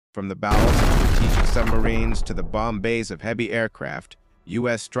From the bowels of strategic submarines to the bomb bays of heavy aircraft,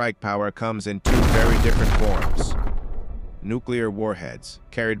 U.S. strike power comes in two very different forms. Nuclear warheads,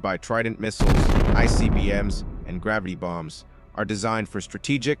 carried by Trident missiles, ICBMs, and gravity bombs, are designed for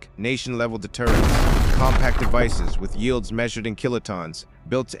strategic, nation-level deterrence. Compact devices with yields measured in kilotons,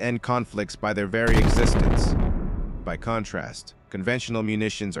 built to end conflicts by their very existence. By contrast, conventional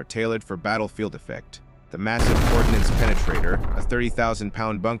munitions are tailored for battlefield effect. The massive ordnance penetrator, a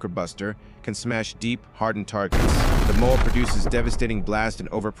 30,000-pound bunker buster, can smash deep, hardened targets. The MOA produces devastating blast and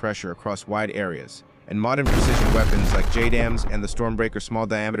overpressure across wide areas. And modern precision weapons like JDAMs and the Stormbreaker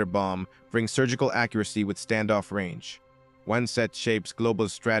small-diameter bomb bring surgical accuracy with standoff range. One set shapes global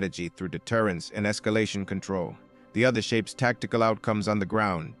strategy through deterrence and escalation control. The other shapes tactical outcomes on the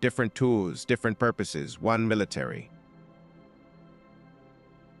ground, different tools, different purposes, one military.